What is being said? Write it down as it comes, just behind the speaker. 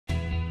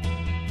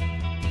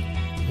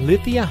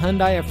Lithia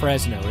Hyundai of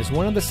Fresno is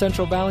one of the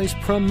Central Valley's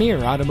premier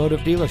automotive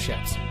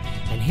dealerships.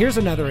 And here's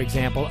another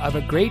example of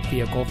a great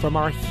vehicle from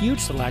our huge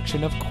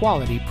selection of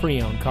quality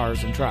pre-owned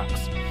cars and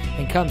trucks.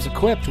 And comes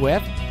equipped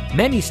with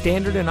many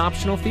standard and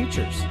optional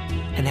features.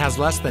 And has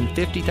less than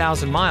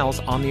 50,000 miles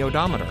on the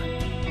odometer.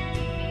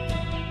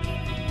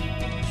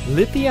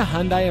 Lithia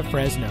Hyundai of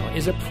Fresno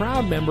is a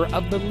proud member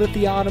of the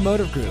Lithia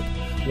Automotive Group,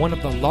 one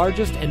of the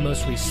largest and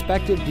most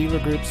respected dealer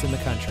groups in the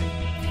country.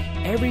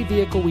 Every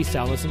vehicle we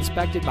sell is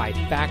inspected by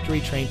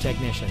factory-trained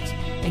technicians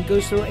and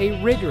goes through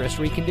a rigorous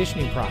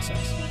reconditioning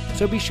process,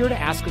 so be sure to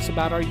ask us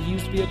about our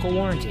used vehicle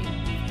warranty.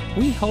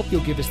 We hope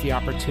you'll give us the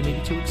opportunity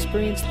to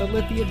experience the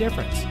Lithia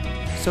difference.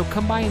 So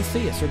come by and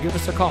see us or give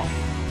us a call.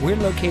 We're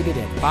located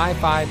at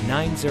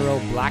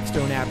 5590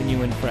 Blackstone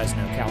Avenue in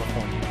Fresno,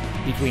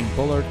 California, between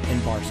Bullard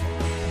and Barstow.